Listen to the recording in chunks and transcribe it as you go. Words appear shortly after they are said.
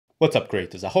What's up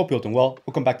creators, I hope you're doing well.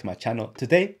 Welcome back to my channel.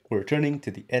 Today we're returning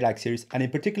to the Edit series and in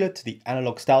particular to the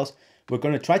analog styles. We're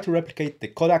going to try to replicate the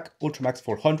Kodak Ultramax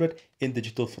 400 in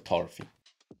digital photography.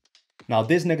 Now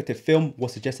this negative film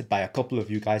was suggested by a couple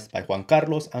of you guys, by Juan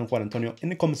Carlos and Juan Antonio in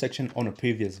the comment section on a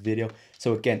previous video.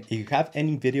 So again, if you have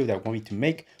any video that you want me to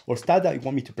make or style that you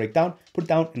want me to break down, put it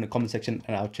down in the comment section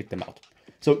and I'll check them out.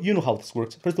 So you know how this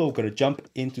works. First of all, we're going to jump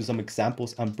into some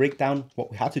examples and break down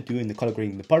what we have to do in the color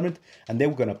grading department. And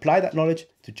then we're going to apply that knowledge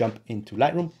to jump into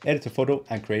Lightroom, edit a photo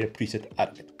and create a preset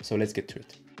out of it. So let's get to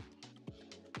it.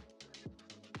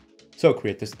 So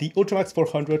creators, the Ultramax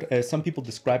 400, some people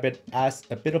describe it as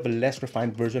a bit of a less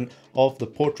refined version of the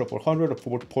Portra 400 or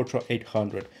Portra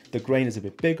 800. The grain is a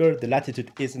bit bigger, the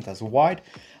latitude isn't as wide,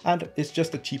 and it's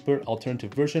just a cheaper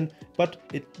alternative version, but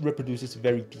it reproduces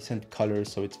very decent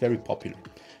colors, so it's very popular.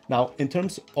 Now, in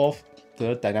terms of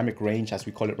the dynamic range, as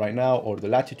we call it right now, or the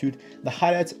latitude, the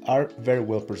highlights are very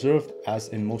well preserved. As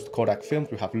in most Kodak films,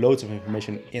 we have loads of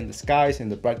information in the skies, in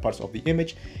the bright parts of the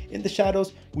image. In the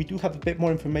shadows, we do have a bit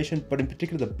more information, but in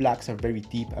particular, the blacks are very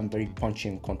deep and very punchy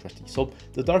and contrasty. So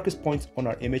the darkest points on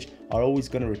our image are always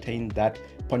going to retain that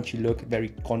punchy look, very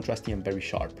contrasty and very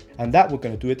sharp. And that we're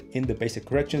going to do it in the basic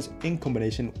corrections in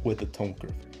combination with the tone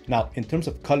curve. Now, in terms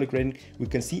of color grading, we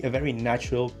can see a very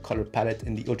natural color palette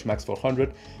in the Ultramax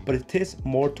 400, but it is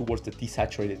more towards the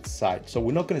desaturated side. So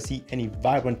we're not going to see any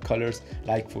vibrant colors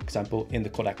like, for example, in the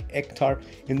Kodak Ektar.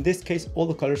 In this case, all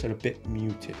the colors are a bit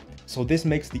muted. So this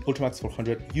makes the Ultramax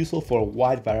 400 useful for a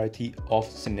wide variety of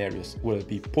scenarios, whether it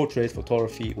be portrait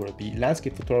photography, whether it be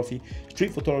landscape photography,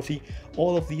 street photography.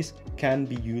 All of these can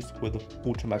be used with the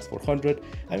Ultramax 400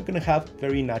 and you're going to have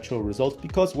very natural results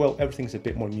because, well, everything's a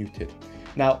bit more muted.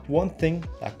 Now, one thing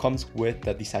that comes with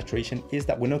the desaturation is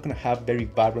that we're not going to have very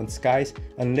vibrant skies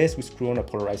unless we screw on a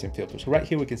polarizing filter. So right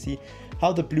here we can see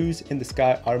how the blues in the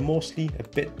sky are mostly a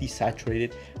bit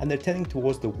desaturated and they're tending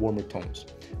towards the warmer tones.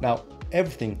 Now,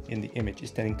 everything in the image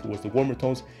is tending towards the warmer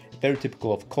tones, very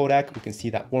typical of Kodak. We can see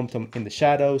that warm tone in the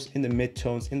shadows, in the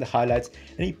midtones, in the highlights.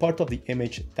 Any part of the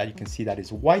image that you can see that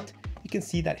is white, you can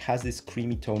see that has this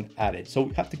creamy tone added. So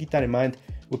we have to keep that in mind.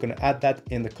 We're going to add that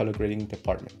in the color grading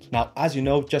department. Now, as you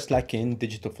know, just like in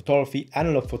digital photography,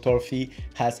 analog photography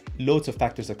has loads of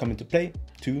factors that come into play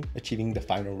to achieving the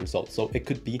final result. So it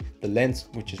could be the lens,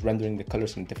 which is rendering the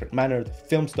colors in a different manner, the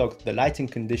film stock, the lighting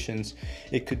conditions,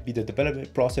 it could be the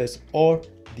development process or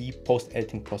the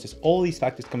post-editing process. All these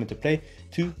factors come into play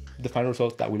to the final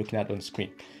result that we're looking at on the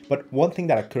screen. But one thing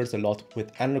that occurs a lot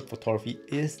with analog photography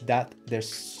is that there's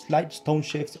slight tone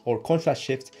shifts or contrast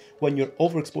shifts when you're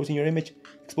overexposing your image,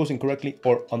 exposing correctly,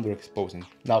 or underexposing.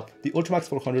 Now, the Ultramax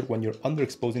 400, when you're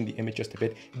underexposing the image just a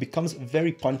bit, it becomes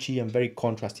very punchy and very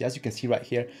contrasty. As you can see right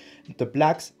here, the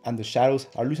blacks and the shadows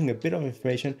are losing a bit of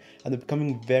information and they're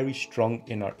becoming very strong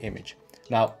in our image.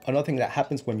 Now, another thing that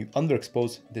happens when you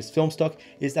underexpose this film stock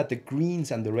is that the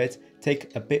greens and the reds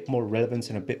take a bit more relevance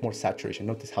and a bit more saturation.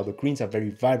 Notice how the greens are very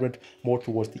vibrant, more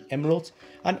towards the emeralds,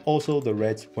 and also the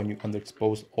reds when you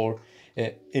underexpose or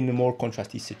in a more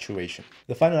contrasty situation.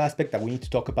 The final aspect that we need to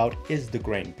talk about is the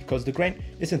grain, because the grain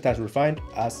isn't as refined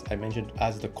as I mentioned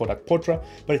as the Kodak Portra,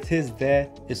 but it is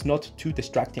there. It's not too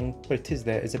distracting, but it is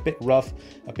there. It's a bit rough,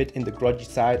 a bit in the grudgy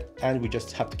side, and we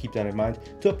just have to keep that in mind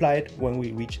to apply it when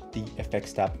we reach the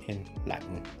effects tab in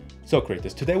Lightroom. So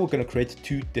creators, today we're going to create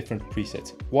two different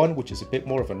presets. One which is a bit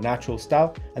more of a natural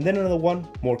style, and then another one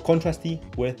more contrasty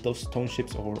with those tone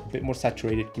shifts or a bit more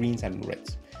saturated greens and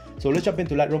reds. So let's jump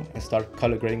into Lightroom and start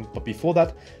color grading. But before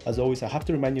that, as always, I have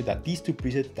to remind you that these two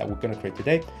presets that we're going to create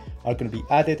today are going to be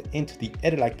added into the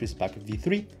Edit preset pack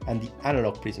V3 and the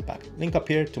analog preset pack. Link up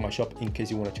here to my shop in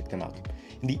case you want to check them out.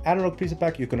 In the analog preset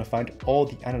pack, you're going to find all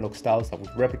the analog styles that we've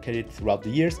replicated throughout the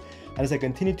years. And as I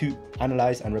continue to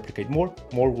analyze and replicate more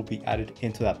will be added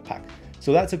into that pack.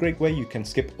 So that's a great way you can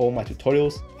skip all my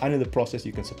tutorials, and in the process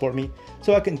you can support me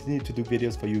so I can continue to do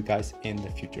videos for you guys in the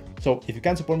future. So if you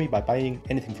can support me by buying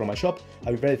anything from my shop,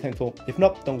 I'll be very thankful. If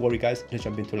not, don't worry guys, let's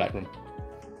jump into Lightroom.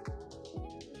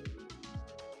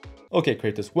 Okay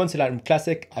creators, once in Lightroom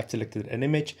Classic, I've selected an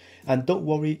image, and don't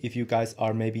worry if you guys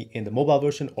are maybe in the mobile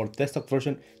version or desktop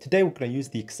version. Today we're going to use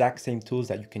the exact same tools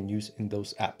that you can use in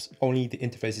those apps, only the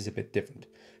interface is a bit different.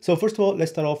 So first of all,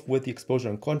 let's start off with the exposure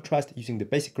and contrast using the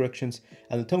basic corrections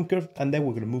and the tone curve, and then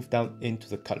we're going to move down into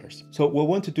the colors. So what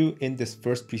we want to do in this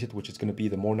first preset, which is going to be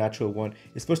the more natural one,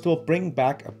 is first of all bring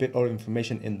back a bit of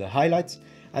information in the highlights,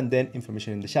 and then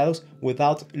information in the shadows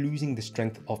without losing the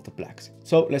strength of the blacks.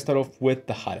 So let's start off with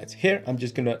the highlights. Here, I'm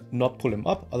just gonna not pull them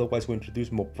up, otherwise we'll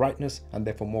introduce more brightness and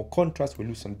therefore more contrast. We'll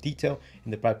lose some detail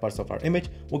in the bright parts of our image.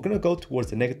 We're gonna go towards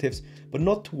the negatives, but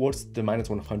not towards the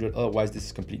 -100, otherwise this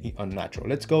is completely unnatural.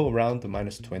 Let's go around the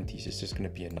 -20s, it's just gonna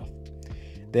be enough.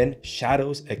 Then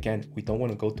shadows, again, we don't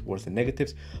want to go towards the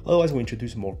negatives, otherwise we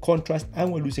introduce more contrast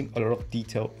and we're losing a lot of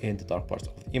detail in the dark parts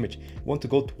of the image. We want to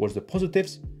go towards the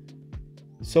positives,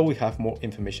 so we have more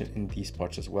information in these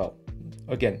parts as well.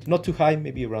 Again, not too high,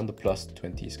 maybe around the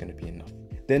 +20 is going to be enough.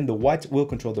 Then the whites will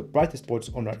control the brightest parts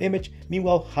on our image.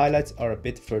 Meanwhile, highlights are a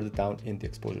bit further down in the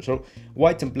exposure. So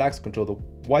whites and blacks control the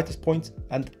whitest points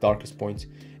and the darkest points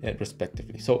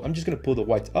respectively. So I'm just going to pull the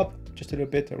whites up just a little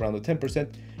bit, around the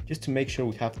 10%, just to make sure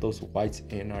we have those whites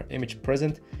in our image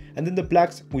present. And then the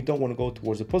blacks, we don't want to go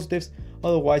towards the positives,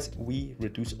 otherwise we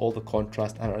reduce all the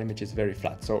contrast and our image is very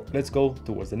flat. So let's go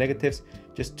towards the negatives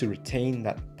just to retain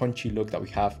that punchy look that we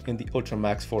have in the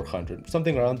Ultramax 400.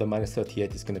 Something around the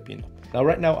 -38 is going to be enough. Now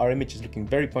right now our image is looking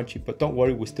very punchy, but don't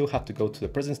worry, we still have to go to the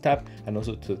presence tab and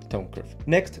also to the tone curve.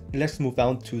 Next, let's move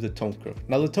down to the tone curve.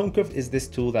 Now the tone curve is this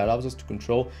tool that allows us to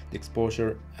control the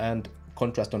exposure and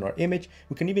contrast on our image.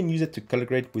 We can even use it to color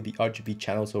grade with the RGB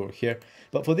channels over here.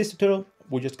 But for this tutorial,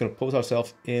 we're just going to pose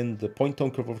ourselves in the point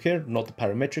tone curve over here, not the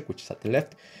parametric, which is at the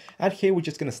left. And here we're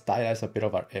just going to stylize a bit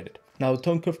of our edit. Now the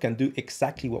tone curve can do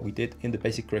exactly what we did in the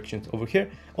basic corrections over here,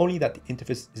 only that the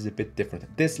interface is a bit different.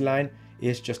 This line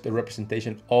is just a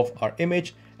representation of our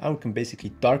image, and we can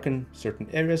basically darken certain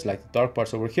areas like the dark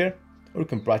parts over here, or we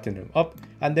can brighten them up,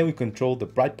 and then we control the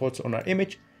bright parts on our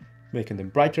image, making them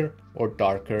brighter or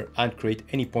darker, and create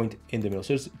any point in the middle.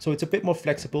 So it's a bit more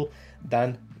flexible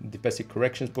than the basic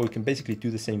corrections, but we can basically do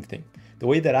the same thing. The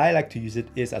way that I like to use it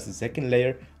is as a second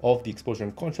layer of the exposure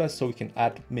and contrast, so we can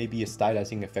add maybe a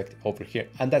stylizing effect over here.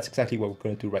 And that's exactly what we're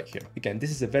going to do right here. Again,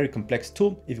 this is a very complex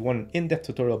tool. If you want an in-depth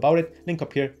tutorial about it, link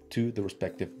up here to the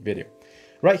respective video.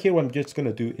 Right here, what I'm just going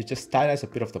to do is just stylize a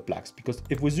bit of the blacks, because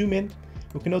if we zoom in,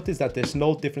 we can notice that there's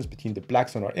no difference between the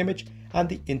blacks on our image and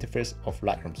the interface of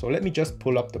Lightroom. So let me just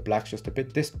pull up the blacks just a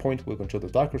bit. This point will control the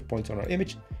darkest points on our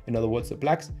image, in other words, the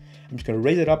blacks. I'm just going to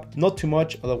raise it up, not too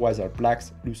much, otherwise our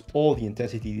blacks lose all the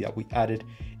intensity that we added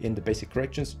in the basic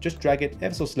corrections. Just drag it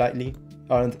ever so slightly,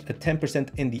 around a 10%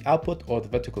 in the output or the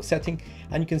vertical setting,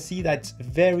 and you can see that it's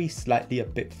very slightly a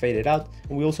bit faded out,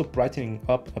 and we're also brightening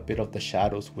up a bit of the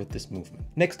shadows with this movement.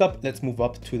 Next up, let's move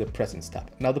up to the presence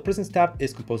tab. Now the presence tab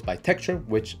is composed by texture,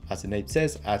 which as the name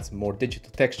says, adds more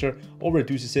digital texture or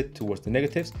reduces it towards the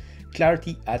negatives.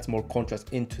 Clarity adds more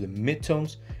contrast into the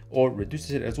midtones or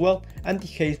reduces it as well, and the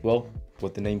haze, well,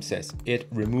 what the name says, it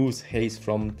removes haze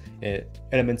from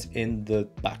elements in the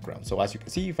background. So as you can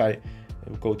see, if I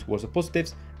go towards the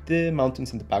positives, the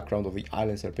mountains in the background of the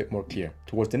islands are a bit more clear.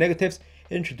 Towards the negatives,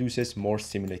 it introduces more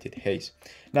simulated haze.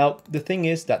 Now, the thing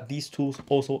is that these tools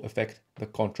also affect the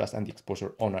contrast and the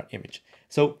exposure on our image.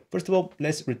 So first of all,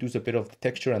 let's reduce a bit of the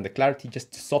texture and the clarity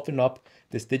just to soften up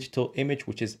this digital image,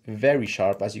 which is very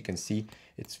sharp. As you can see,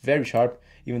 it's very sharp,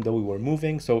 even though we were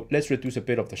moving. So let's reduce a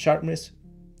bit of the sharpness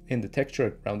in the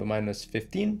texture around the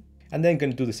 -15. And then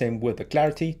going to do the same with the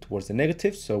clarity towards the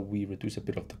negative. So we reduce a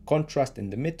bit of the contrast in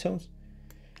the midtones.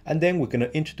 And then we're going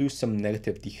to introduce some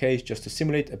negative dehaze just to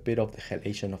simulate a bit of the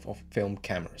halation of film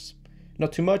cameras.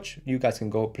 Not too much. You guys can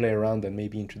go play around and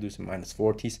maybe introduce some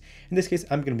 -40s. In this case,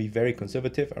 I'm going to be very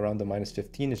conservative. Around the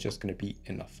 -15 is just going to be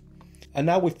enough. And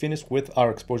now we've finished with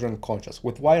our exposure and contrast.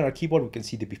 With Y on our keyboard, we can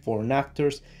see the before and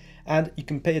afters. And you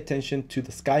can pay attention to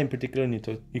the sky in particular, and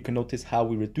you can notice how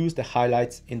we reduce the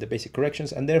highlights in the basic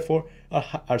corrections, and therefore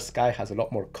our sky has a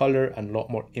lot more color and a lot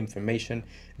more information.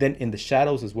 Then in the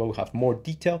shadows as well, we have more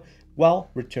detail while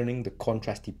returning the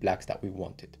contrasty blacks that we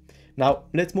wanted. Now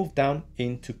let's move down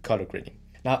into color grading.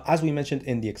 Now, as we mentioned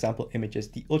in the example images,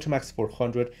 the Ultramax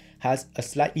 400 has a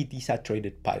slightly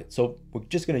desaturated palette. So we're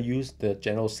just going to use the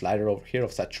general slider over here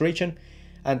of saturation.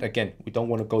 And again, we don't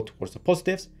want to go towards the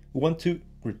positives. We want to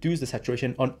reduce the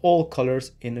saturation on all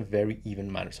colors in a very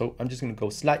even manner. So I'm just going to go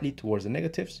slightly towards the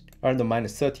negatives, around the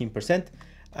 -13%.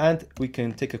 And we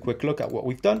can take a quick look at what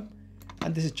we've done.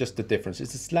 And this is just the difference.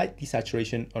 It's a slight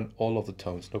desaturation on all of the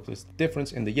tones. Look, there's the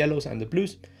difference in the yellows and the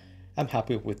blues. I'm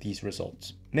happy with these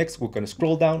results. Next, we're going to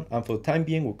scroll down, and for the time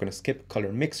being, we're going to skip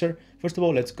color mixer. First of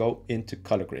all, let's go into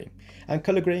color grading. And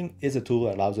color grading is a tool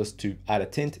that allows us to add a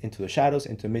tint into the shadows,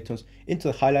 into the midtones, into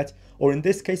the highlights, or in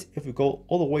this case, if we go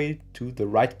all the way to the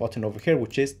right button over here,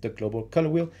 which is the global color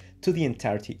wheel, to the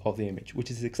entirety of the image,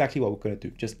 which is exactly what we're going to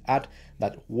do. Just add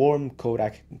that warm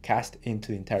Kodak cast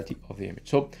into the entirety of the image.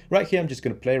 So right here, I'm just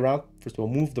going to play around. First of all,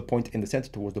 move the point in the center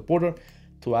towards the border,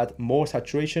 to add more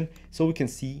saturation so we can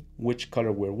see which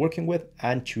color we're working with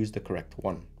and choose the correct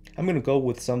one. I'm going to go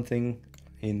with something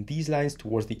in these lines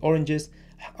towards the oranges,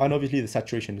 and obviously the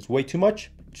saturation is way too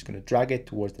much. I'm just going to drag it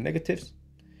towards the negatives.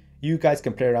 You guys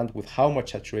can play around with how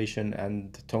much saturation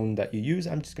and the tone that you use.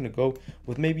 I'm just going to go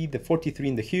with maybe the 43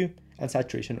 in the hue and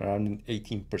saturation around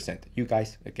 18%. You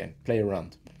guys, again, play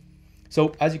around.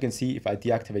 So as you can see, if I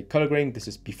deactivate color grading, this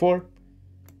is before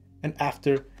and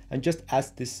after, and just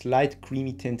adds this slight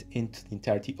creamy tint into the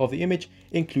entirety of the image,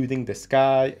 including the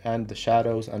sky and the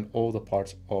shadows and all the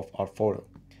parts of our photo.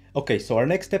 Okay, so our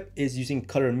next step is using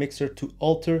Color Mixer to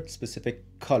alter specific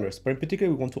colors, but in particular,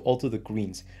 we want to alter the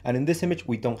greens. And in this image,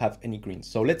 we don't have any greens.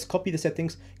 So let's copy the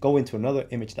settings, go into another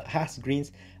image that has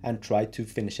greens and try to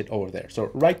finish it over there.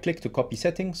 So right click to copy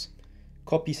settings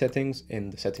in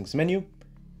the settings menu.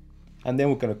 And then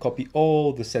we're going to copy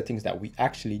all the settings that we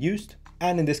actually used.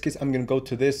 And in this case, I'm going to go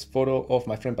to this photo of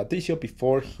my friend Patricio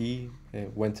before he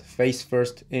went face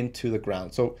first into the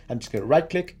ground. So I'm just going to right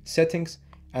click, settings,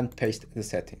 and paste the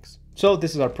settings. So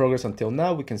this is our progress until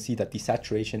now. We can see that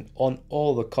desaturation on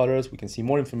all the colors. We can see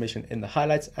more information in the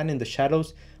highlights and in the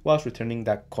shadows whilst returning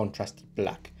that contrasty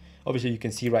black. Obviously, you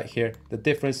can see right here the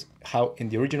difference, how in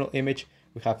the original image,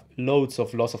 we have loads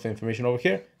of loss of information over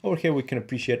here. Over here, we can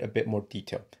appreciate a bit more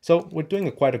detail. So we're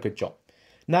doing quite a good job.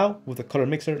 Now with the color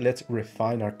mixer, let's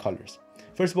refine our colors.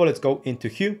 First of all, let's go into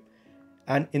hue.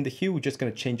 And in the hue, we're just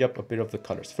going to change up a bit of the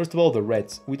colors. First of all, the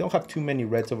reds. We don't have too many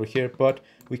reds over here, but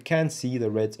we can see the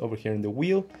reds over here in the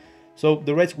wheel. So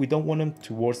the reds, we don't want them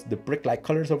towards the brick-like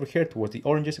colors over here, towards the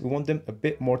oranges. We want them a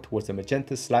bit more towards the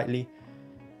magentas, slightly.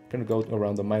 Going to go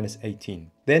around the -18.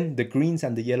 Then the greens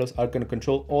and the yellows are going to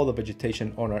control all the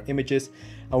vegetation on our images,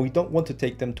 and we don't want to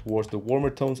take them towards the warmer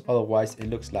tones, otherwise it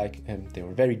looks like they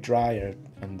were very dry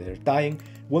and they're dying.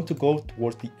 We want to go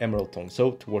towards the emerald tone,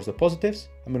 so towards the positives.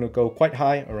 I'm going to go quite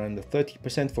high, around the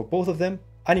 30% for both of them,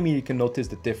 and immediately you can notice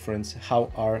the difference,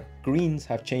 how our greens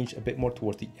have changed a bit more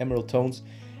towards the emerald tones,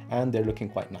 and they're looking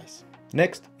quite nice.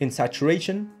 Next, in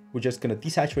saturation, we're just going to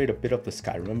desaturate a bit of the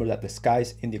sky. Remember that the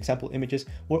skies in the example images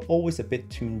were always a bit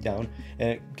tuned down,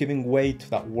 giving way to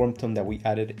that warm tone that we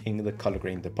added in the color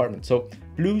grading department. So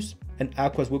blues and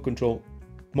aquas will control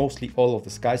mostly all of the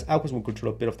skies. Aquas will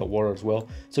control a bit of the water as well.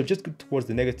 So just towards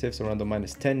the negatives, around the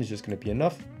 -10 is just going to be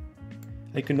enough.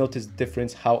 And you can notice the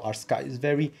difference, how our sky is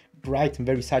very bright and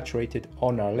very saturated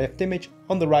on our left image.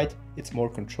 On the right, it's more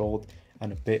controlled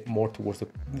and a bit more towards the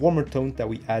warmer tone that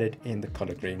we added in the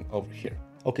color grading over here.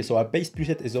 Okay, so our base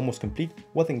preset is almost complete.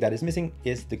 One thing that is missing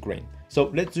is the grain.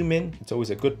 So let's zoom in. It's always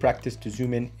a good practice to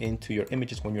zoom in into your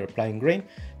images when you're applying grain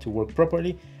to work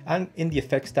properly. And in the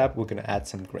effects tab, we're going to add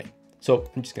some grain. So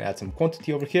I'm just going to add some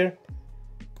quantity over here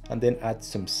and then add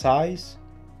some size.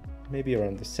 Maybe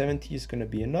around the 70 is going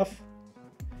to be enough.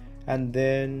 And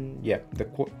then, yeah,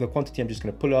 the quantity I'm just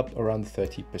going to pull up around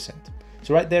 30%.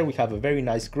 So right there, we have a very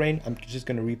nice grain. I'm just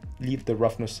going to leave the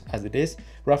roughness as it is.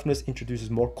 Roughness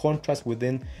introduces more contrast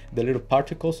within the little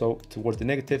particle. So towards the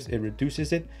negatives, it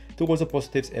reduces it. Towards the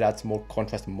positives, it adds more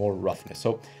contrast and more roughness.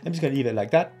 So I'm just going to leave it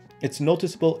like that. It's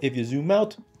noticeable if you zoom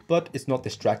out, but it's not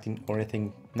distracting or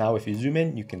anything. Now, if you zoom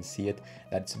in, you can see it,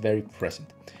 that it's very present.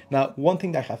 Now, one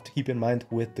thing that I have to keep in mind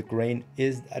with the grain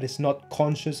is that it's not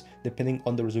conscious depending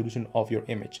on the resolution of your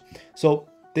image. So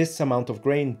this amount of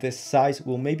grain, this size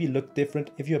will maybe look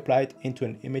different if you apply it into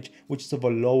an image which is of a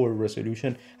lower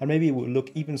resolution, and maybe it will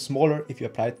look even smaller if you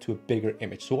apply it to a bigger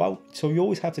image. So you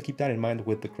always have to keep that in mind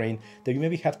with the grain, that you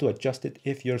maybe have to adjust it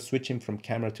if you're switching from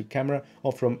camera to camera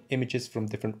or from images from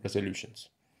different resolutions.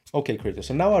 Okay, creators,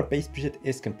 so now our base preset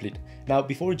is complete. Now,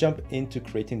 before we jump into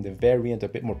creating the variant a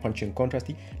bit more punchy and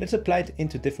contrasty, let's apply it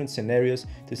into different scenarios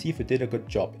to see if we did a good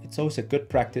job. It's always a good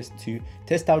practice to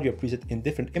test out your preset in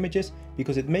different images,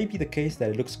 because it may be the case that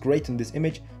it looks great in this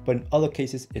image, but in other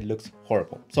cases it looks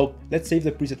horrible. So let's save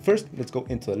the preset first. Let's go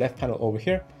into the left panel over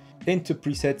here, into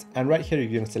presets, and right here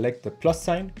you can select the plus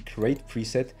sign, create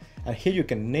preset, and here you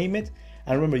can name it.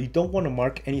 And remember, you don't want to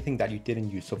mark anything that you didn't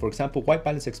use. So for example, white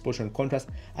balance, exposure, and contrast,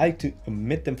 I like to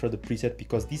omit them for the preset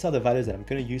because these are the values that I'm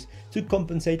going to use to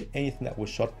compensate anything that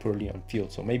was shot poorly on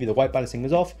field. So maybe the white balancing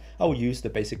is off, I will use the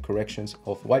basic corrections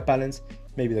of white balance.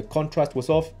 Maybe the contrast was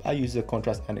off, I use the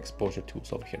contrast and exposure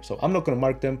tools over here. So I'm not going to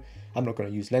mark them. I'm not going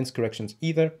to use lens corrections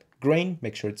either. Grain,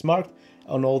 make sure it's marked,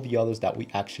 and all the others that we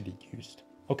actually used.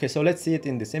 Okay, so let's see it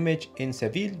in this image. In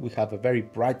Seville, we have a very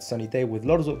bright sunny day with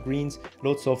lots of greens,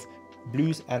 lots of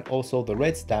blues, and also the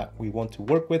reds that we want to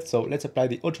work with. So let's apply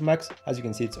the Ultramax. As you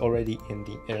can see, it's already in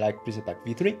the Airlight Preset Pack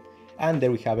V3. And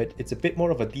there we have it. It's a bit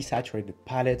more of a desaturated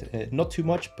palette, not too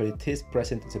much, but it is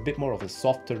present. It's a bit more of a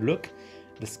softer look.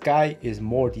 The sky is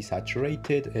more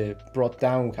desaturated, brought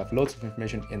down. We have loads of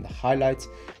information in the highlights.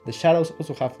 The shadows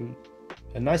also have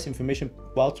a nice information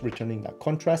whilst returning that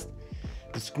contrast.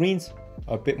 The screens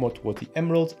are a bit more towards the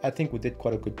emeralds. I think we did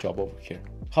quite a good job over here.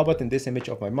 How about in this image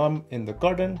of my mom in the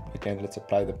garden? Again, let's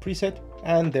apply the preset.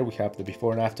 And there we have the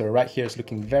before and after. Right here, it's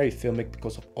looking very filmic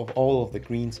because of all of the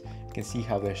greens. You can see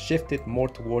how they're shifted more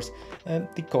towards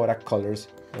the Kodak colors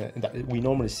that we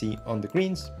normally see on the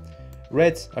greens.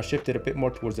 Reds are shifted a bit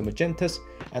more towards the magentas,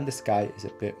 and the sky is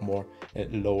a bit more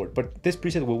lowered. But this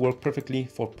preset will work perfectly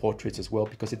for portraits as well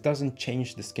because it doesn't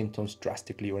change the skin tones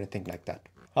drastically or anything like that.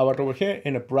 How about over here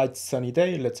in a bright sunny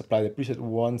day? Let's apply the preset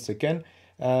once again.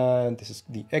 And this is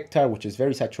the Hectare, which is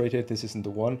very saturated. This isn't the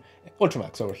one.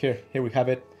 Ultramax over here. Here we have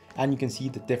it. And you can see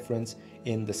the difference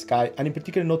in the sky. And in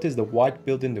particular, notice the white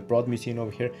building, the Broad Museum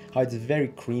over here, how it's very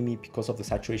creamy because of the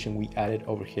saturation we added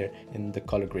over here in the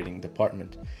color grading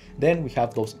department. Then we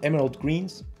have those emerald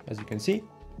greens, as you can see.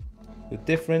 The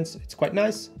difference, it's quite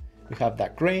nice. We have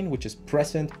that grain, which is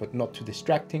present, but not too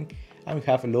distracting. And we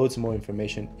have loads more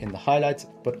information in the highlights,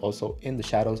 but also in the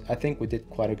shadows. I think we did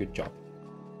quite a good job.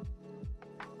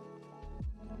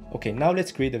 Okay, now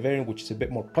let's create a variant which is a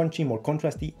bit more punchy, more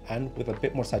contrasty, and with a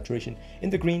bit more saturation in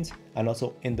the greens and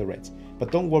also in the reds. But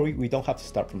don't worry, we don't have to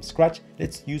start from scratch.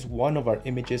 Let's use one of our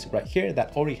images right here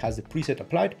that already has the preset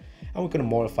applied, and we're going to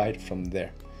modify it from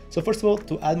there. So first of all,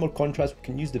 to add more contrast, we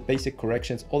can use the basic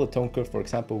corrections or the tone curve. For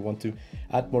example, we want to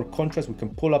add more contrast, we can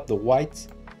pull up the whites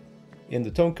in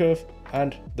the tone curve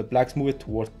and the blacks move it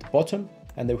towards the bottom,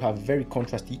 and then we have a very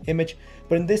contrasty image.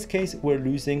 But in this case, we're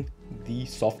losing the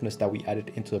softness that we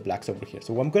added into the blacks over here.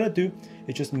 So what I'm gonna do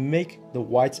is just make the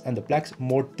whites and the blacks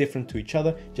more different to each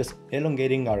other, just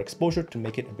elongating our exposure to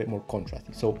make it a bit more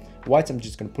contrasty. So whites, I'm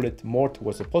just gonna pull it more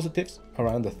towards the positives,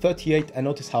 around the 38, and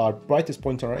notice how our brightest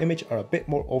points on our image are a bit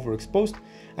more overexposed.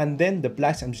 And then the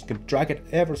blacks, I'm just gonna drag it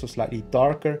ever so slightly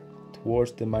darker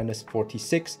towards the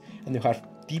 -46, and you have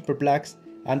deeper blacks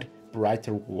and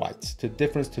brighter whites. The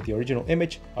difference to the original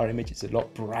image, our image is a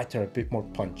lot brighter, a bit more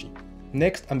punchy.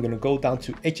 Next, I'm going to go down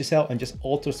to HSL and just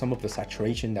alter some of the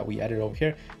saturation that we added over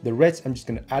here. The reds, I'm just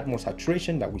going to add more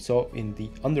saturation that we saw in the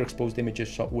underexposed images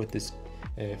shot with this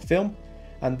film.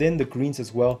 And then the greens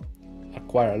as well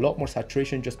acquire a lot more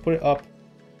saturation. Just put it up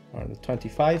around the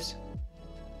 25s.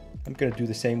 I'm going to do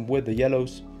the same with the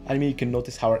yellows. I mean, you can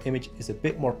notice how our image is a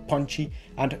bit more punchy,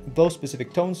 and those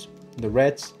specific tones, the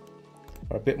reds,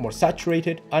 are a bit more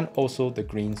saturated, and also the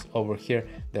greens over here,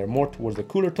 they're more towards the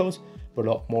cooler tones, but a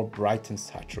lot more bright and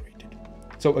saturated.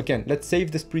 So again, let's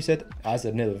save this preset as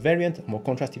another variant, a more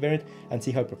contrasty variant, and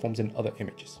see how it performs in other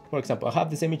images. For example, I have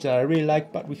this image that I really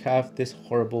like, but we have this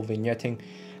horrible vignetting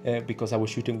because I was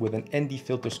shooting with an ND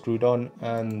filter screwed on,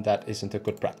 and that isn't a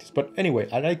good practice. But anyway,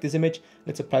 I like this image.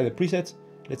 Let's apply the presets.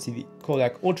 Let's see the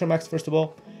Kodak Ultramax first of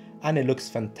all, and it looks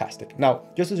fantastic. Now,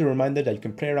 just as a reminder that you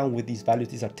can play around with these values,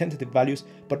 these are tentative values,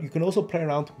 but you can also play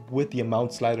around with the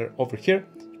amount slider over here.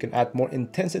 You can add more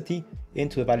intensity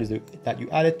into the values that you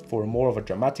added for more of a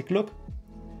dramatic look,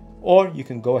 or you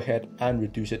can go ahead and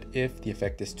reduce it if the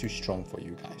effect is too strong for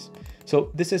you guys.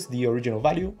 So this is the original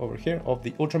value over here of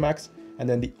the Ultramax, and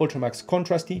then the Ultramax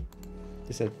contrasty.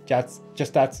 This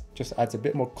just adds a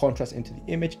bit more contrast into the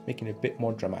image, making it a bit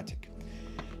more dramatic.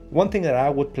 One thing that I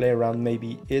would play around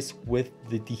maybe is with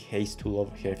the dehaze tool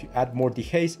over here. If you add more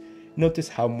dehaze, notice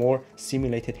how more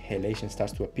simulated halation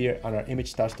starts to appear and our image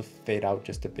starts to fade out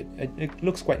just a bit. It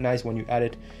looks quite nice when you add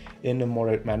it in a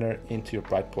moderate manner into your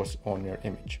bright spots on your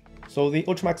image. So the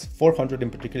Ultramax 400 in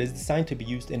particular is designed to be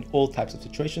used in all types of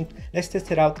situations. Let's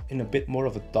test it out in a bit more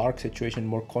of a dark situation,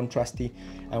 more contrasty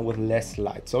and with less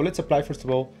light. So let's apply first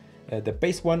of all the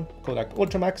base one, Kodak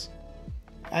Ultramax.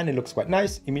 And it looks quite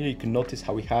nice. Immediately you can notice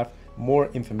how we have more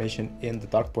information in the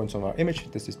dark points on our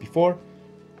image. This is before.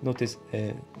 Notice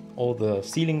all the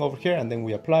ceiling over here, and then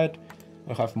we apply it.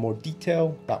 I have more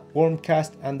detail, that warm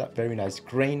cast, and that very nice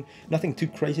grain. Nothing too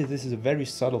crazy. This is a very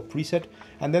subtle preset.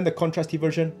 And then the contrasty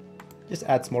version just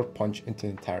adds more punch into the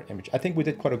entire image. I think we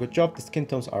did quite a good job. The skin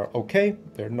tones are okay.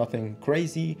 They're nothing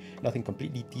crazy, nothing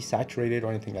completely desaturated or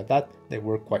anything like that. They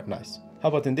work quite nice. How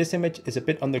about in this image? It's a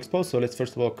bit underexposed, so let's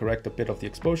first of all correct a bit of the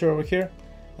exposure over here.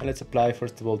 And let's apply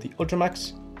first of all the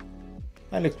Ultramax.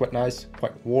 And it looks quite nice,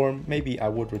 quite warm. Maybe I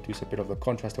would reduce a bit of the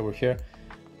contrast over here.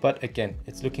 But again,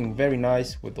 it's looking very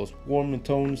nice with those warm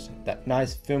tones, that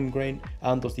nice film grain,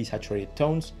 and those desaturated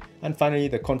tones. And finally,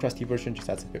 the contrasty version just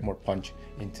adds a bit more punch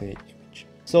into the image.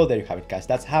 So there you have it, guys.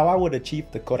 That's how I would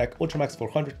achieve the Kodak Ultramax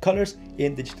 400 colors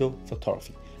in digital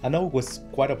photography. I know it was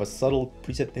quite of a subtle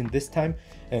preset in this time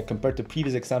compared to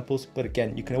previous examples, but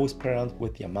again, you can always play around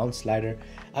with the amount slider.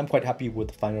 I'm quite happy with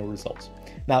the final results.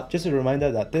 Now, just a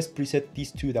reminder that this preset,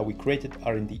 these two that we created,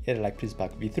 are in the Edit Like Preset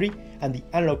Pack V3 and the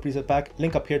Analog Preset Pack.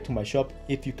 Link up here to my shop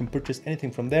if you can purchase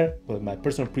anything from there, with my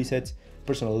personal presets,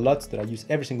 personal LUTs that I use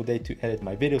every single day to edit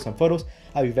my videos and photos.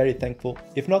 I'll be very thankful.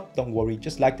 If not, don't worry,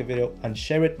 just like the video and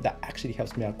share it. That actually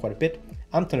helps me out quite a bit.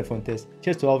 I'm Tony Fuentes.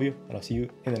 Cheers to all of you, and I'll see you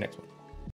in the next one.